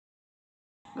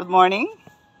Good morning.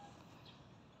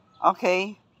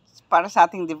 Okay, para sa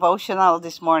ating devotional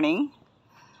this morning,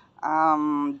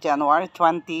 January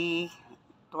 20,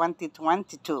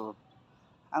 2022.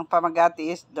 Ang pamagat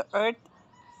is, The Earth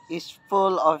is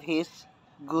Full of His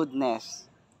Goodness.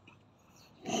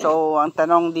 So, ang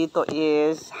tanong dito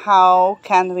is, how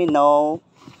can we know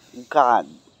God?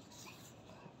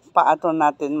 Paano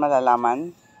natin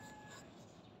malalaman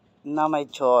na may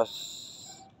Diyos?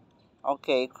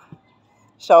 Okay,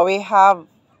 so we have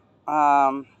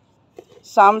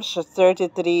Psalms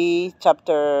 33,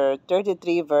 chapter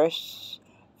 33, verse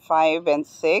 5 and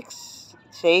 6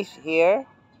 says here,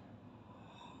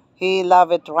 He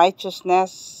loveth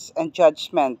righteousness and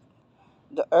judgment.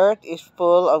 The earth is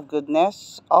full of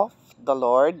goodness of the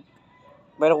Lord.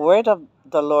 By the word of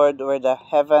the Lord were the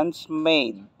heavens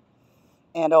made,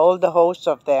 and all the hosts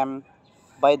of them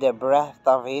by the breath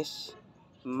of his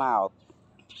mouth.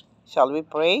 Shall we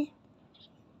pray?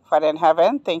 Father in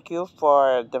heaven, thank you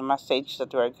for the message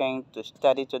that we are going to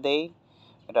study today.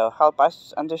 It will help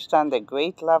us understand the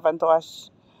great love unto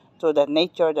us, to the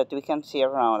nature that we can see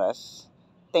around us.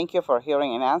 Thank you for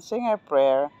hearing and answering our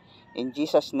prayer. In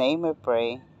Jesus' name we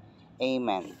pray.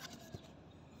 Amen.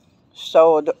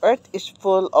 So the earth is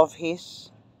full of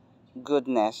His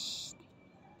goodness.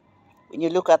 When you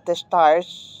look at the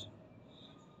stars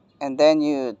and then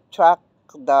you track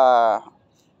the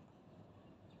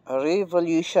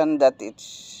revolution that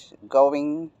it's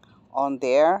going on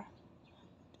there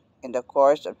in the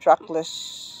course of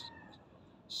trackless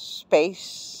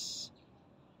space,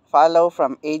 follow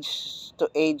from age to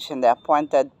age in the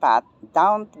appointed path,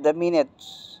 down to the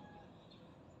minutes,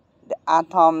 the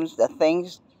atoms, the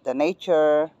things, the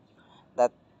nature,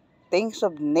 the things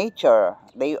of nature,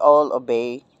 they all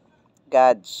obey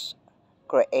God's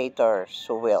Creator's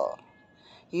will.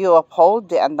 You uphold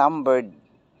the unnumbered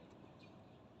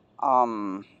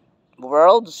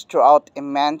worlds throughout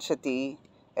immensity,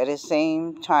 at the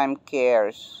same time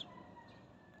cares.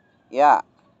 Yeah,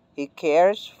 He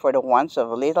cares for the wants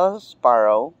of a little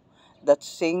sparrow that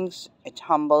sings its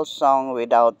humble song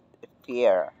without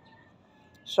fear.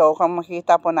 So, kung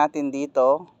makita po natin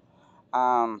dito,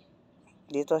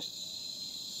 dito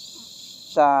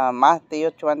sa Matthew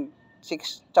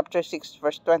 26, chapter 6,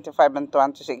 verse 25 and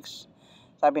 26,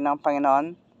 sabi ng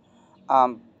Panginoon,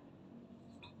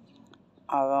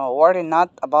 worry not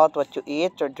about what you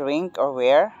eat or drink or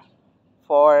wear,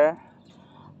 for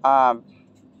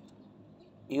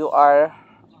you are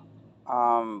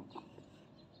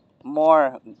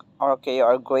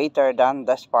or greater than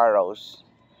the sparrows.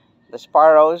 The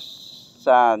sparrows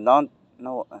don't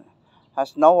no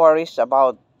has no worries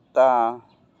about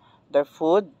their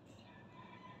food.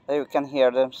 You can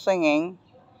hear them singing,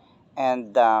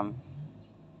 and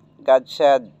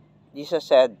Jesus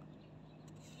said,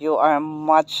 you are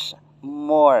much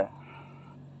more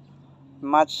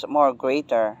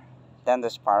greater than the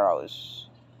sparrows.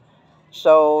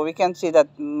 So we can see that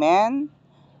when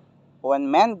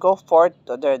men go forth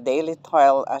to their daily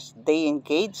toil, as they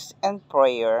engage in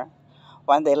prayer,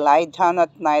 when they lie down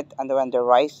at night and when they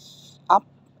rise up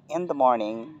in the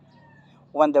morning,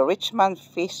 when the rich man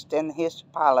feasts in his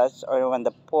palace, or when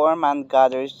the poor man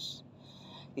gathers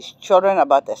his children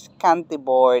about a scanty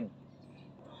board,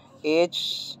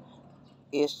 each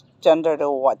is tenderly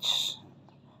watched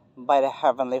by the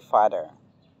Heavenly Father.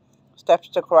 Steps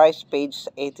to Christ, page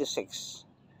 86.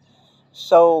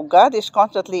 So God is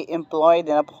constantly employed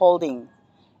in upholding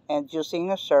and using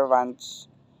His servants,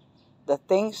 the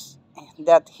things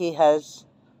that He has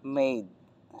made.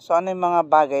 So ano yung mga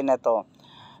bagay na to?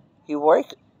 He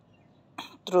works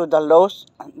through the laws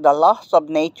of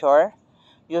nature,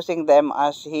 using them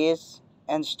as His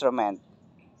instrument.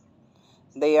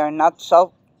 They are not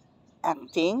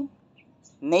self-acting.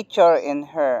 Nature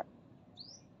in her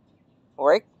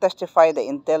work testify the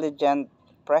intelligent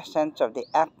presence of the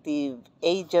active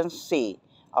agency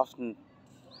of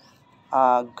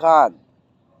God.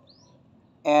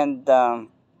 And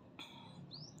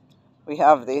we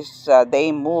have this,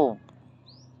 they move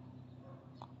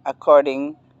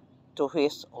according to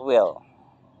His will.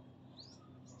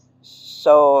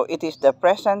 So it is the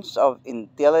presence of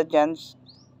intelligence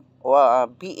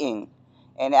being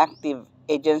and active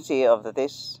agency of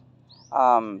this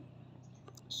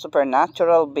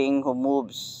supernatural being who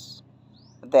moves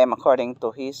them according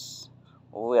to His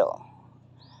will.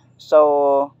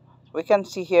 So we can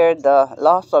see here the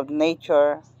laws of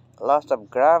nature, laws of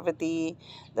gravity,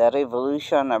 the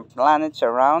revolution of planets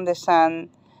around the sun,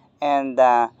 and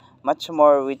much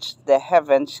more which the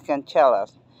heavens can tell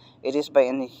us. It is by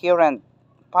inherent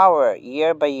power,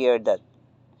 year by year, that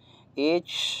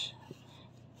each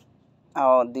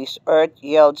This earth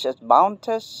yields its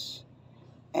bounties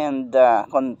and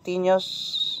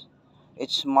continues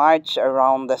its march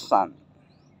around the sun.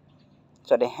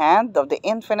 So the hand of the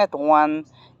Infinite One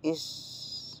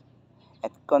is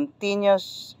it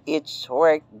continues its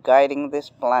work guiding this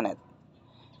planet.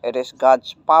 It is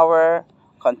God's power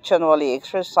continually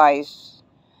exercised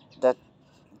that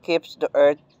keeps the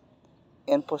earth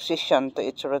in position to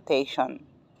its rotation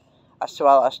as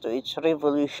well as to its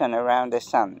revolution around the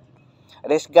sun.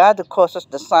 It is God who causes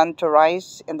the sun to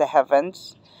rise in the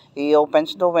heavens. He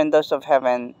opens the windows of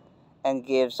heaven and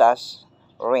gives us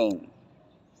rain.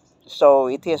 So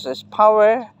it is His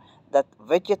power that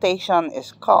vegetation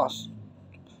is caused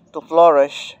to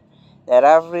flourish, that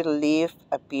every leaf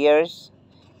appears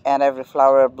and every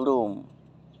flower bloom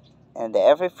and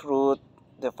every fruit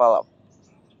develop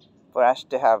for us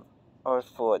to have our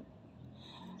food.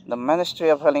 The Ministry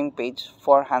of Healing, page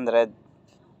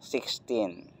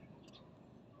 416.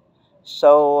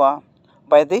 So,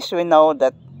 by this we know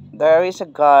that there is a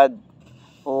God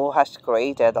who has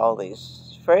created all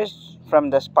this. First,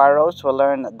 from the sparrows, we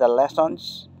learn the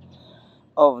lessons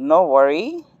of no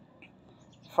worry.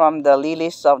 From the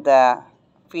lilies of the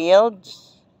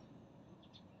fields,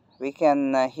 we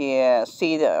can we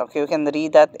can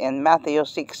read that in Matthew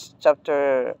 6,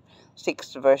 chapter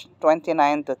 6, verse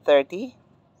 29 to 30.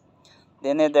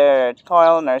 They neither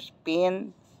toil nor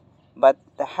spin, but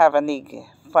the heavenly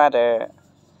Father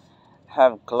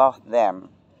have clothed them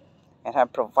and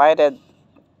have provided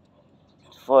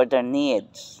for their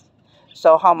needs.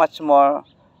 So how much more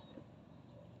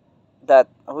that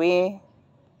we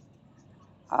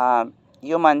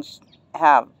humans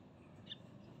have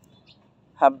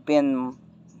been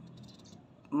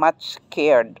much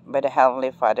cared by the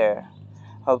Heavenly Father,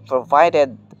 who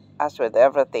provided us with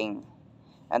everything,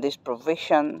 and this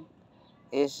provision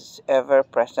is ever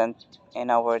present in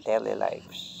our daily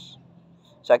lives.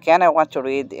 So again, I want to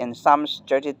read in Psalms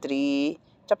 33,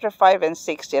 chapter 5 and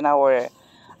 6 in our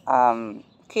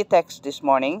key text this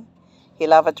morning. He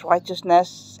loveth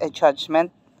righteousness and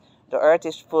judgment. The earth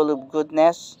is full of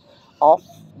goodness of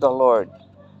the Lord.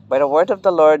 By the word of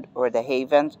the Lord were the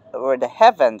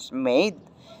heavens made,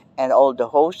 and all the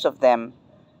hosts of them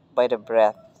by the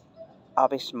breath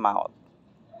of his mouth.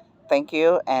 Thank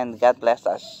you, and God bless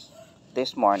us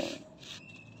this morning.